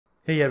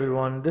Hey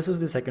everyone, this is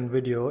the second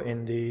video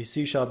in the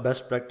C#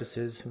 best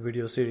practices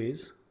video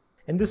series.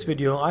 In this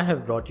video, I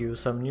have brought you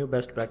some new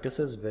best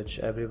practices which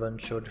everyone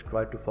should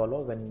try to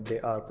follow when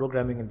they are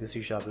programming in the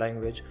C#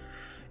 language.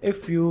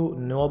 If you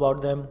know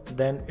about them,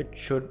 then it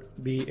should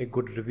be a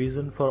good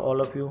revision for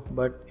all of you,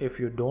 but if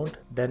you don't,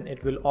 then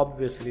it will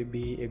obviously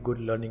be a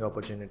good learning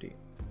opportunity.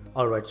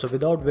 Alright, so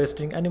without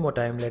wasting any more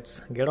time,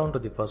 let's get on to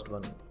the first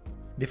one.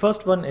 The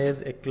first one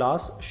is a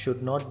class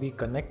should not be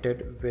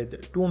connected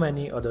with too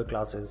many other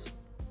classes.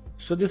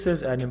 So this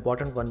is an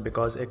important one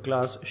because a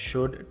class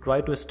should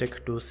try to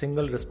stick to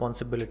single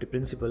responsibility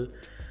principle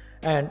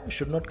and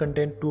should not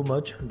contain too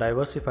much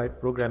diversified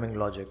programming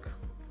logic.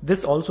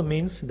 This also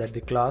means that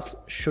the class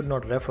should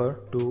not refer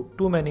to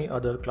too many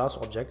other class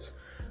objects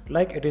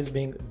like it is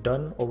being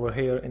done over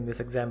here in this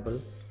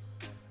example.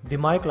 The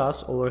my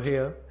class over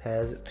here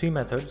has 3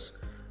 methods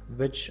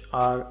which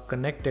are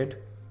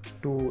connected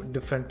to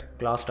different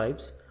class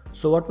types.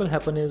 So what will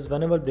happen is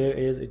whenever there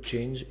is a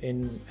change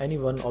in any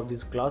one of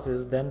these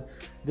classes, then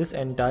this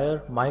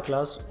entire my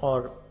class,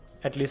 or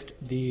at least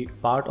the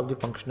part of the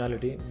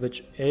functionality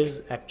which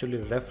is actually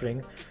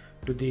referring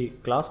to the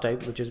class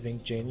type which is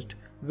being changed,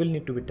 will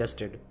need to be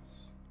tested.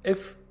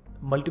 If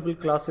multiple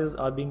classes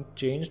are being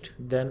changed,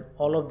 then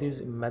all of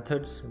these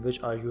methods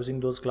which are using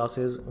those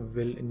classes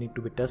will need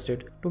to be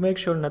tested to make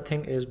sure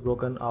nothing is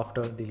broken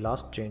after the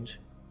last change.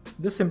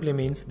 This simply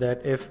means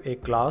that if a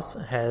class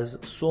has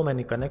so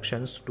many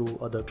connections to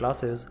other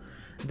classes,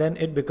 then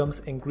it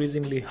becomes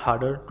increasingly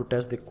harder to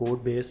test the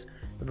code base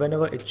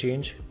whenever a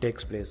change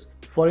takes place.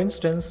 For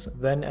instance,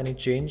 when any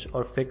change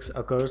or fix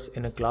occurs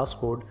in a class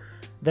code,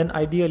 then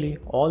ideally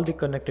all the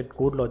connected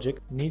code logic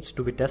needs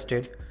to be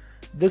tested.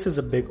 This is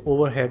a big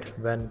overhead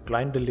when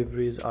client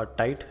deliveries are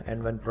tight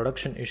and when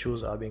production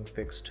issues are being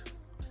fixed.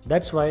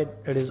 That's why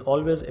it is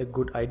always a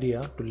good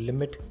idea to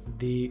limit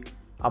the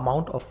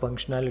amount of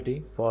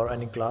functionality for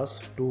any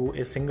class to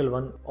a single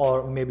one,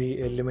 or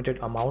maybe a limited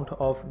amount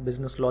of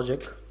business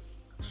logic,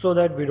 so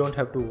that we don't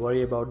have to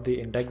worry about the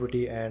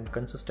integrity and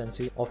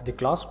consistency of the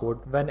class code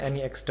when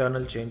any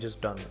external change is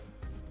done.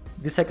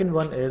 The second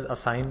one is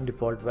assign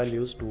default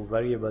values to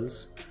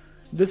variables.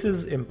 This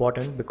is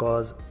important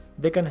because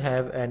they can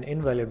have an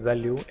invalid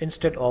value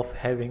instead of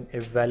having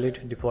a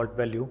valid default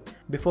value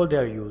before they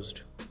are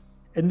used.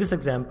 In this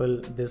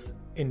example, this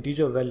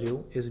integer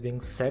value is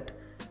being set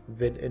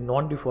with a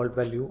non-default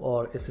value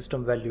or a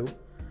system value.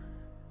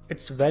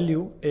 Its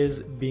value is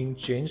being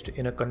changed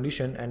in a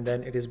condition and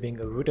then it is being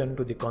written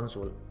to the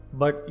console.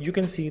 But you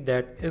can see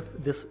that if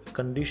this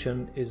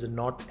condition is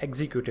not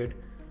executed,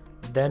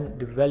 then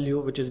the value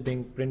which is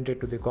being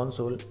printed to the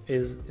console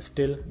is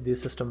still the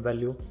system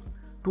value.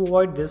 To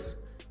avoid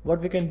this,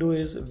 what we can do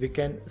is we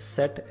can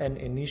set an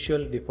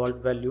initial default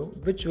value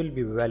which will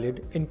be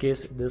valid in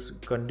case this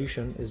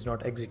condition is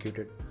not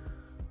executed.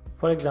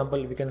 For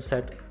example, we can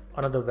set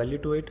another value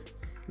to it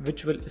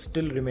which will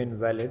still remain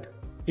valid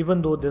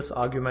even though this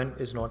argument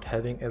is not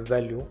having a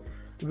value,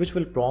 which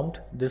will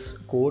prompt this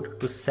code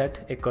to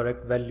set a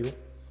correct value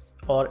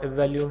or a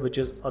value which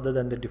is other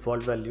than the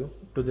default value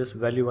to this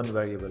value1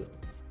 variable.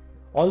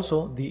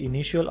 Also, the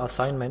initial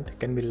assignment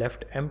can be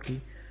left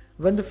empty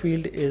when the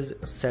field is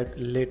set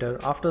later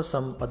after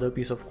some other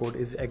piece of code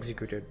is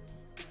executed.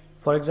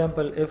 For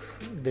example,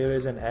 if there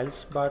is an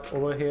else part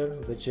over here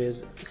which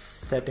is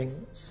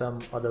setting some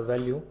other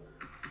value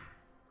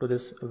to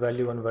this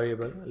value1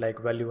 variable, like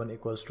value1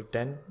 equals to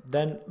 10,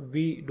 then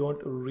we don't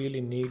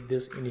really need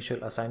this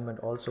initial assignment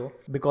also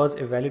because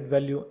a valid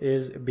value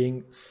is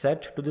being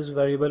set to this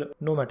variable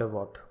no matter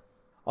what.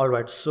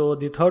 Alright, so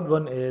the third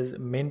one is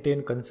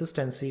maintain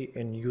consistency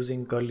in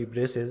using curly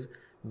braces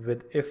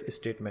with if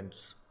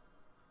statements.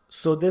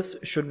 So this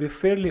should be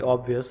fairly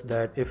obvious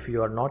that if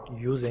you are not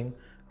using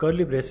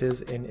curly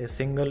braces in a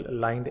single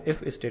lined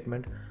if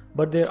statement,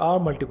 but there are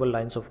multiple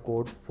lines of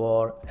code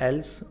for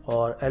else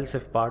or else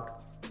if part,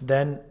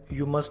 then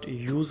you must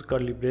use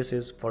curly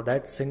braces for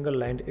that single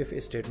lined if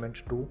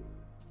statement too.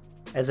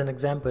 As an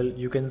example,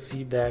 you can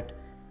see that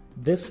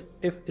this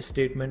if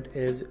statement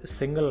is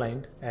single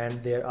lined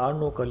and there are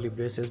no curly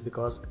braces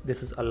because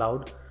this is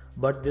allowed,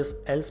 but this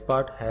else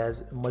part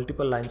has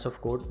multiple lines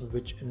of code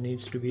which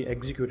needs to be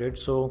executed,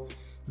 so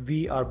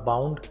we are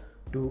bound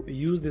to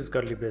use these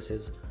curly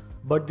braces.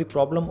 But the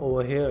problem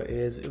over here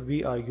is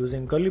we are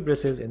using curly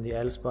braces in the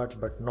else part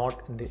but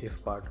not in the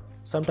if part.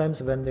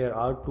 Sometimes when there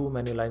are too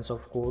many lines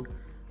of code,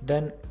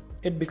 then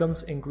it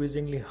becomes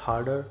increasingly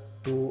harder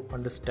to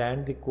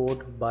understand the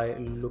code by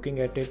looking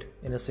at it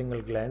in a single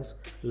glance,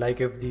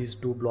 like if these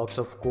two blocks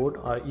of code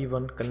are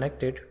even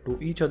connected to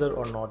each other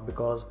or not,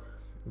 because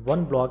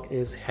one block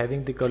is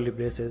having the curly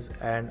braces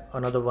and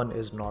another one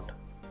is not.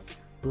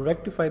 To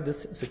rectify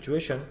this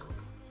situation,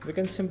 we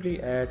can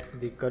simply add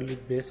the curly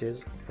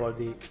braces for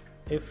the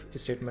if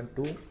statement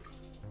 2,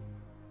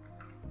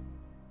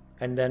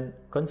 and then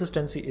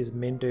consistency is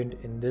maintained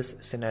in this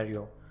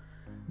scenario.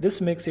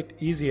 This makes it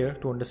easier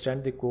to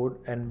understand the code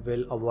and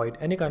will avoid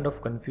any kind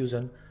of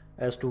confusion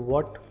as to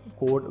what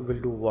code will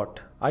do what.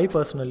 I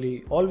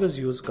personally always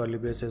use curly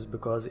braces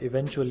because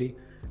eventually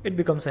it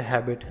becomes a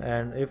habit,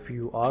 and if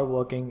you are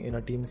working in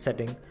a team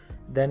setting,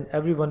 then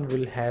everyone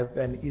will have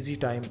an easy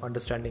time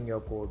understanding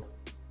your code.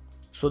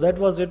 So that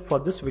was it for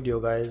this video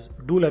guys.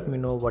 Do let me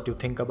know what you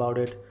think about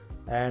it,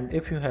 and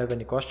if you have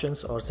any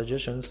questions or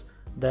suggestions,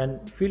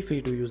 then feel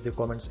free to use the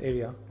comments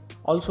area.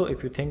 Also,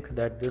 if you think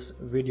that this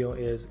video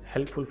is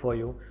helpful for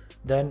you,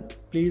 then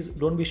please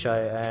don't be shy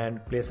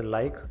and place a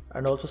like,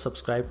 and also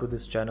subscribe to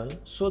this channel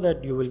so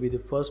that you will be the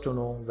first to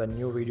know when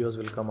new videos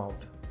will come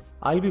out.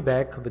 I'll be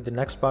back with the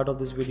next part of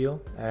this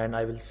video, and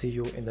I will see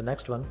you in the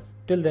next one.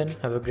 Till then,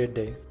 have a great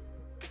day.